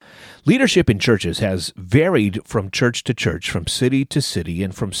Leadership in churches has varied from church to church, from city to city,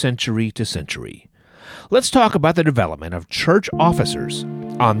 and from century to century. Let's talk about the development of church officers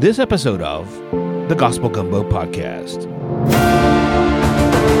on this episode of the Gospel Gumbo Podcast.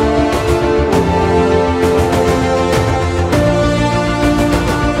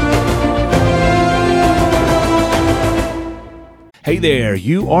 Hey there,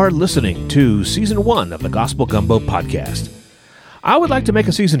 you are listening to Season 1 of the Gospel Gumbo Podcast. I would like to make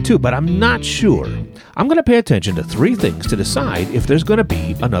a Season 2, but I'm not sure. I'm going to pay attention to 3 things to decide if there's going to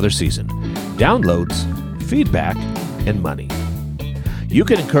be another season: downloads, feedback, and money. You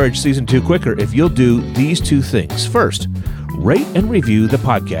can encourage Season 2 quicker if you'll do these 2 things. First, rate and review the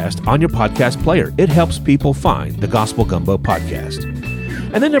podcast on your podcast player. It helps people find the Gospel Gumbo Podcast.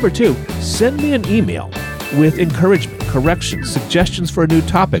 And then number 2, send me an email with encouragement, corrections, suggestions for a new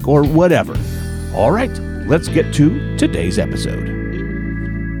topic, or whatever. All right, let's get to today's episode.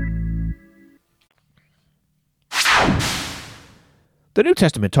 The New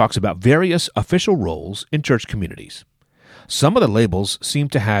Testament talks about various official roles in church communities. Some of the labels seem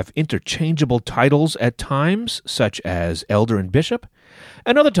to have interchangeable titles at times, such as elder and bishop,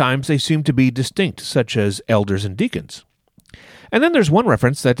 and other times they seem to be distinct, such as elders and deacons. And then there's one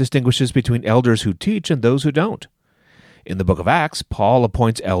reference that distinguishes between elders who teach and those who don't. In the book of Acts, Paul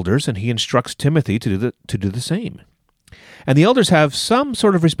appoints elders and he instructs Timothy to do the same. And the elders have some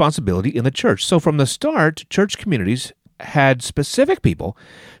sort of responsibility in the church. So from the start, church communities had specific people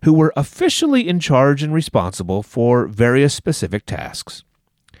who were officially in charge and responsible for various specific tasks.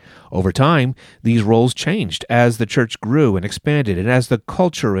 Over time, these roles changed as the church grew and expanded and as the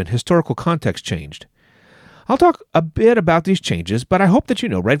culture and historical context changed. I'll talk a bit about these changes, but I hope that you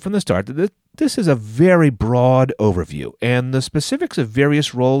know right from the start that this is a very broad overview, and the specifics of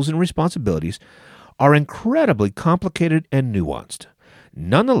various roles and responsibilities are incredibly complicated and nuanced.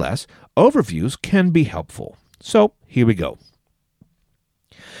 Nonetheless, overviews can be helpful. So, here we go.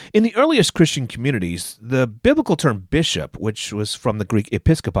 In the earliest Christian communities, the biblical term bishop, which was from the Greek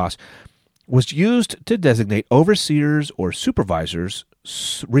episkopos, was used to designate overseers or supervisors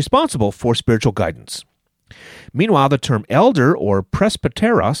responsible for spiritual guidance. Meanwhile, the term elder or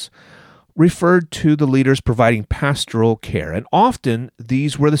presbyteros referred to the leaders providing pastoral care, and often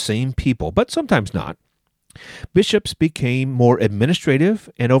these were the same people, but sometimes not. Bishops became more administrative,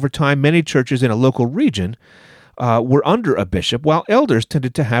 and over time many churches in a local region were under a bishop, while elders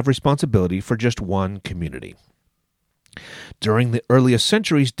tended to have responsibility for just one community. During the earliest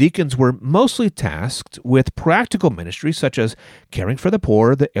centuries, deacons were mostly tasked with practical ministry such as caring for the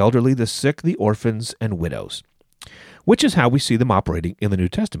poor, the elderly, the sick, the orphans, and widows, which is how we see them operating in the New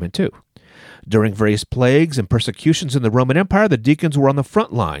Testament too. During various plagues and persecutions in the Roman Empire, the deacons were on the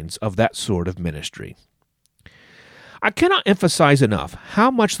front lines of that sort of ministry. I cannot emphasize enough how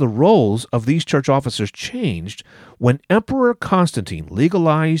much the roles of these church officers changed when Emperor Constantine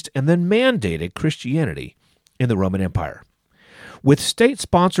legalized and then mandated Christianity in the Roman Empire. With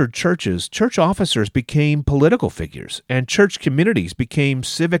state-sponsored churches, church officers became political figures, and church communities became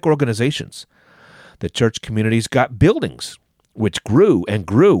civic organizations. The church communities got buildings, which grew and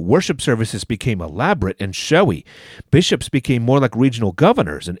grew. Worship services became elaborate and showy. Bishops became more like regional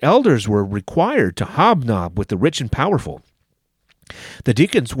governors, and elders were required to hobnob with the rich and powerful. The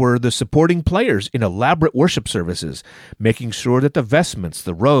deacons were the supporting players in elaborate worship services, making sure that the vestments,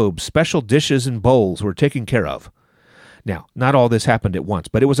 the robes, special dishes, and bowls were taken care of. Now, not all this happened at once,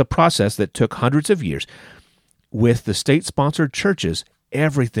 but it was a process that took hundreds of years. With the state-sponsored churches,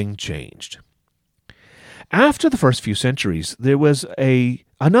 everything changed. After the first few centuries, there was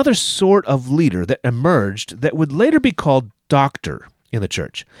another sort of leader that emerged that would later be called doctor in the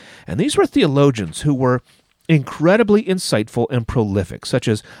church. And these were theologians who were incredibly insightful and prolific, such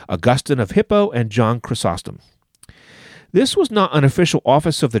as Augustine of Hippo and John Chrysostom. This was not an official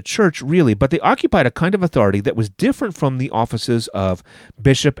office of the church, really, but they occupied a kind of authority that was different from the offices of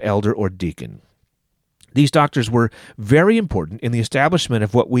bishop, elder, or deacon. These doctors were very important in the establishment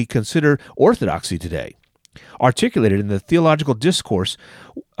of what we consider orthodoxy today, articulated in the theological discourse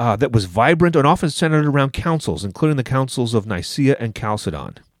that was vibrant and often centered around councils, including the councils of Nicaea and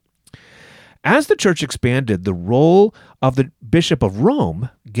Chalcedon. As the church expanded, the role of the Bishop of Rome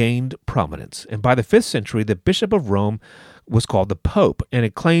gained prominence, and by the 5th century, the Bishop of Rome was called the Pope, and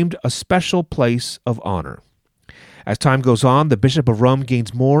it claimed a special place of honor. As time goes on, the Bishop of Rome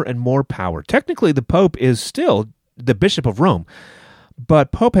gains more and more power. Technically, the Pope is still the Bishop of Rome,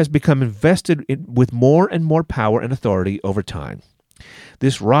 but Pope has become invested with more and more power and authority over time.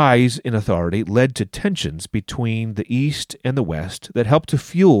 This rise in authority led to tensions between the East and the West that helped to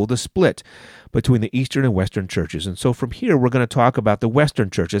fuel the split between the Eastern and Western churches. And so from here, we're going to talk about the Western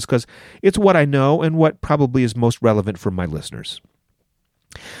churches because it's what I know and what probably is most relevant for my listeners.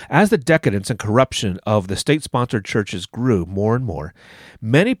 As the decadence and corruption of the state-sponsored churches grew more and more,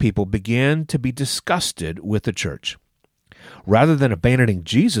 many people began to be disgusted with the church. Rather than abandoning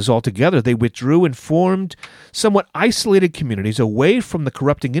Jesus altogether, they withdrew and formed somewhat isolated communities away from the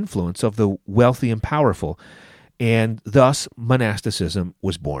corrupting influence of the wealthy and powerful, and thus monasticism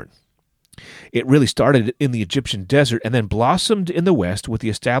was born. It really started in the Egyptian desert and then blossomed in the West with the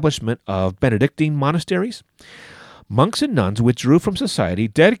establishment of Benedictine monasteries. Monks and nuns withdrew from society,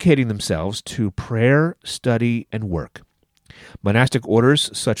 dedicating themselves to prayer, study, and work. Monastic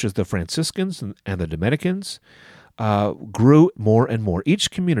orders such as the Franciscans and the Dominicans grew more and more. Each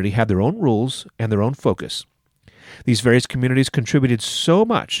community had their own rules and their own focus. These various communities contributed so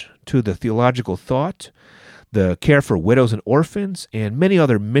much to the theological thought, the care for widows and orphans, and many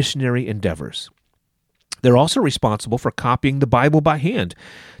other missionary endeavors. They're also responsible for copying the Bible by hand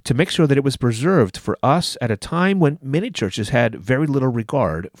to make sure that it was preserved for us at a time when many churches had very little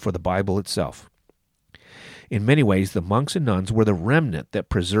regard for the Bible itself. In many ways, the monks and nuns were the remnant that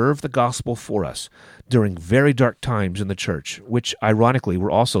preserved the gospel for us during very dark times in the church, which ironically were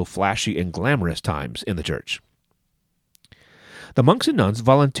also flashy and glamorous times in the church. The monks and nuns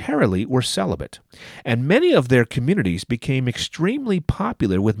voluntarily were celibate, and many of their communities became extremely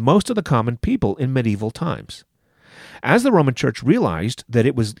popular with most of the common people in medieval times. As the Roman Church realized that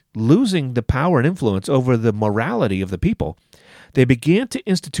it was losing the power and influence over the morality of the people, they began to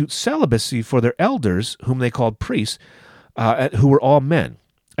institute celibacy for their elders, whom they called priests, who were all men,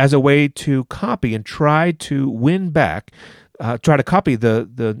 as a way to copy and try to copy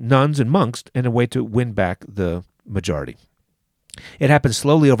the nuns and monks in a way to win back the majority. It happened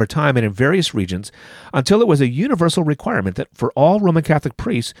slowly over time and in various regions until it was a universal requirement that for all Roman Catholic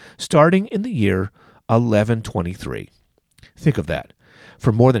priests starting in the year 1123. Think of that.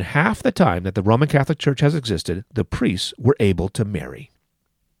 For more than half the time that the Roman Catholic Church has existed, the priests were able to marry.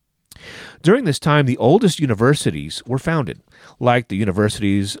 During this time, the oldest universities were founded, like the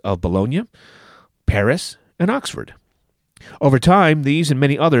universities of Bologna, Paris, and Oxford. Over time, these and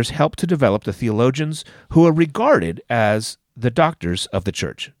many others helped to develop the theologians who are regarded as the doctors of the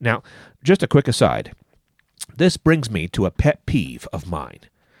Church. Now, just a quick aside. This brings me to a pet peeve of mine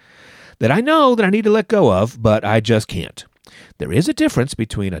that I know that I need to let go of, but I just can't. There is a difference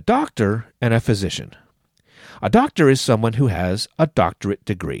between a doctor and a physician. A doctor is someone who has a doctorate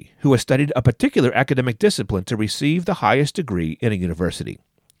degree, who has studied a particular academic discipline to receive the highest degree in a university.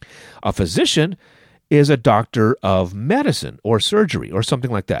 A physician is a doctor of medicine or surgery or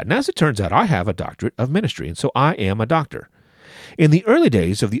something like that. And as it turns out, I have a doctorate of ministry, and so I am a doctor. In the early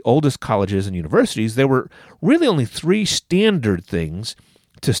days of the oldest colleges and universities, there were really only three standard things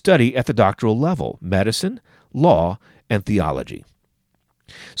to study at the doctoral level: medicine, law, and theology.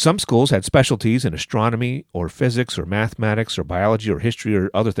 Some schools had specialties in astronomy or physics or mathematics or biology or history or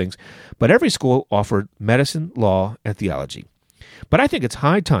other things, but every school offered medicine, law, and theology. But I think it's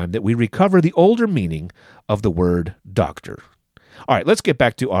high time that we recover the older meaning of the word doctor. All right, let's get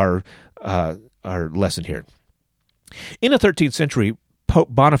back to our lesson here. In the 13th century, Pope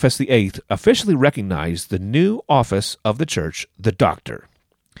Boniface VIII officially recognized the new office of the Church, the doctor,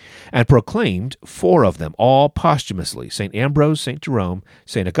 and proclaimed four of them, all posthumously: St. Ambrose, St. Jerome,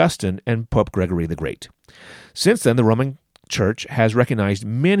 St. Augustine, and Pope Gregory the Great. Since then, the Roman Church has recognized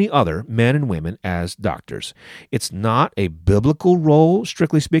many other men and women as doctors. It's not a biblical role,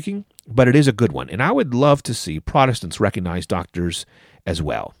 strictly speaking, but it is a good one, and I would love to see Protestants recognize doctors as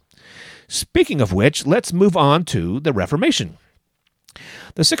well. Speaking of which, let's move on to the Reformation.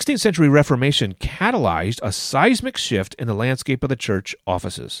 The 16th century Reformation catalyzed a seismic shift in the landscape of the church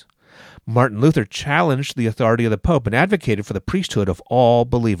offices. Martin Luther challenged the authority of the Pope and advocated for the priesthood of all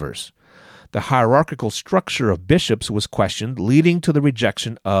believers. The hierarchical structure of bishops was questioned, leading to the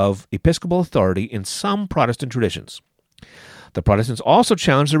rejection of episcopal authority in some Protestant traditions. The Protestants also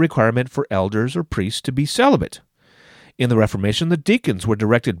challenged the requirement for elders or priests to be celibate. In the Reformation, the deacons were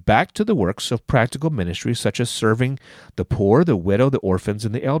directed back to the works of practical ministry, such as serving the poor, the widow, the orphans,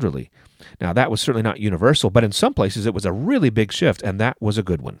 and the elderly. Now, that was certainly not universal, but in some places it was a really big shift, and that was a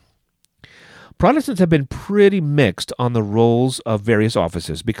good one. Protestants have been pretty mixed on the roles of various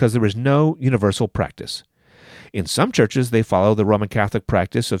offices because there is no universal practice. In some churches, they follow the Roman Catholic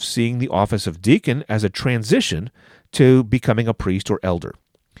practice of seeing the office of deacon as a transition to becoming a priest or elder.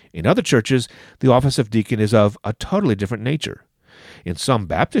 In other churches, the office of deacon is of a totally different nature. In some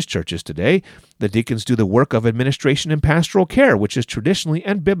Baptist churches today, the deacons do the work of administration and pastoral care, which has traditionally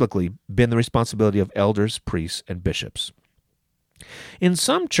and biblically been the responsibility of elders, priests, and bishops. In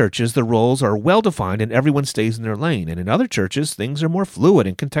some churches, the roles are well-defined and everyone stays in their lane, and in other churches, things are more fluid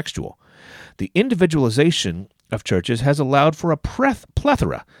and contextual. The individualization of churches has allowed for a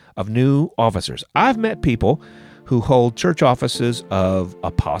plethora of new officers. I've met people who hold church offices of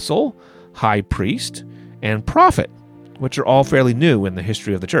apostle, high priest, and prophet, which are all fairly new in the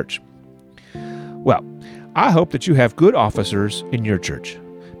history of the church. Well, I hope that you have good officers in your church,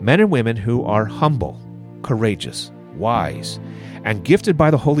 men and women who are humble, courageous, wise, and gifted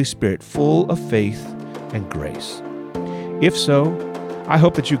by the Holy Spirit, full of faith and grace. If so, I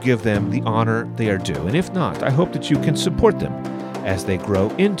hope that you give them the honor they are due, and if not, I hope that you can support them as they grow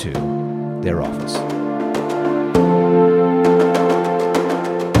into their office.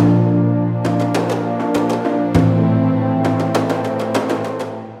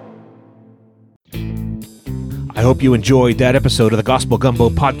 I hope you enjoyed that episode of the Gospel Gumbo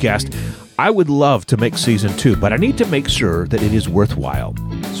podcast. I would love to make season 2, but I need to make sure that it is worthwhile.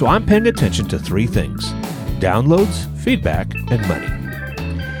 So I'm paying attention to 3 things: downloads, feedback, and money.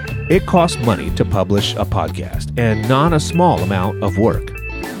 It costs money to publish a podcast, and not a small amount of work.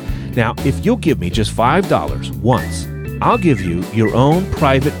 Now, if you'll give me just $5 once, I'll give you your own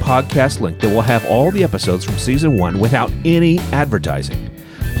private podcast link that will have all the episodes from season 1 without any advertising,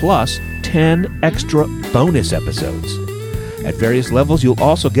 plus 10 extra bonus episodes. At various levels, you'll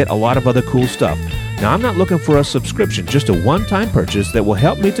also get a lot of other cool stuff. Now, I'm not looking for a subscription, just a one-time purchase that will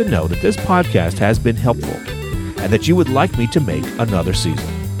help me to know that this podcast has been helpful and that you would like me to make another season.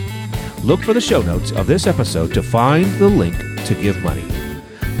 Look for the show notes of this episode to find the link to give money.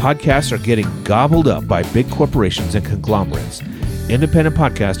 Podcasts are getting gobbled up by big corporations and conglomerates. Independent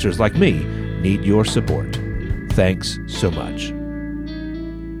podcasters like me need your support. Thanks so much.